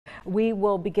We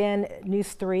will begin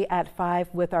News 3 at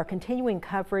 5 with our continuing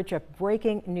coverage of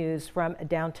breaking news from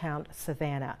downtown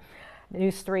Savannah.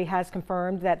 News 3 has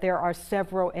confirmed that there are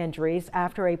several injuries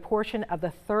after a portion of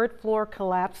the third floor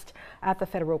collapsed at the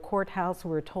Federal Courthouse.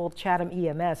 We're told Chatham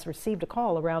EMS received a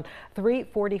call around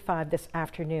 3:45 this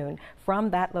afternoon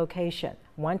from that location,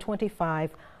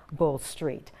 125 Bull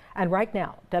Street. And right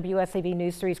now, WSAV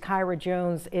News 3's Kyra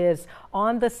Jones is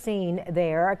on the scene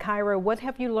there. Kyra, what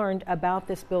have you learned about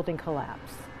this building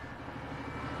collapse?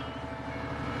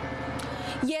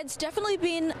 Yeah, it's definitely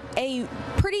been a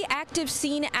pretty active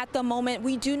scene at the moment.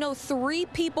 We do know 3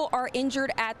 people are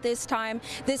injured at this time.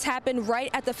 This happened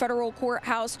right at the Federal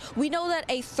Courthouse. We know that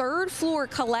a third floor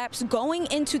collapsed going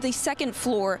into the second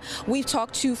floor. We've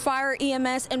talked to Fire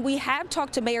EMS and we have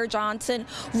talked to Mayor Johnson.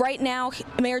 Right now,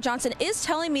 Mayor Johnson is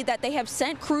telling me that they have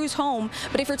sent crews home.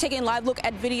 But if you're taking a live look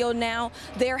at video now,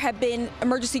 there have been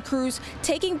emergency crews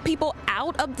taking people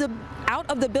out of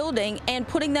the building and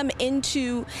putting them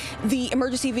into the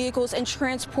emergency vehicles and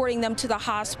transporting them to the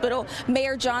hospital.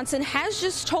 Mayor Johnson has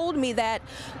just told me that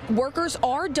workers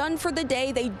are done for the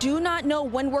day. They do not know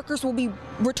when workers will be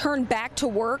returned back to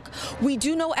work. We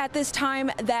do know at this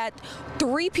time that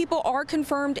 3 people are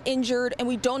confirmed injured, and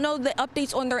we don't know the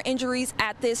updates on their injuries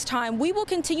at this time. We will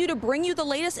continue to bring you the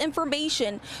latest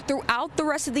information throughout the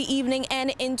rest of the evening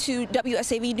and into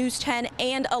WSAV News 10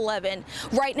 and 11.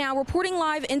 Right now, reporting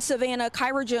live in Savannah,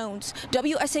 Kyra Jones,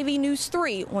 WSAV News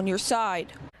 3 on your side.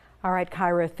 All right,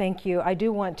 Kyra, thank you. I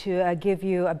do want to give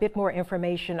you a bit more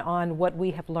information on what we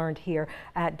have learned here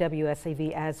at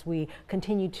WSAV as we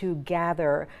continue to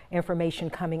gather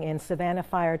information coming in. Savannah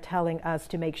Fire telling us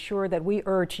to make sure that we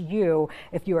urge you,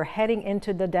 if you are heading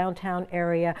into the downtown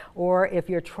area or if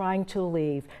you're trying to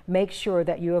leave, make sure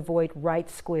that you avoid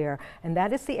Wright Square. And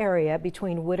that is the area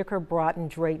between Whitaker, Broughton,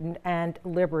 Drayton, and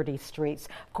Liberty Streets.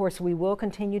 Of course, we will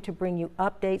continue to bring you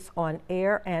updates on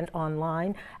air and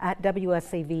online at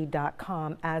WSAV.com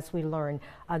as we learn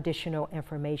additional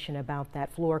information about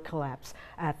that floor collapse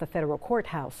at the Federal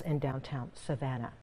Courthouse in downtown Savannah.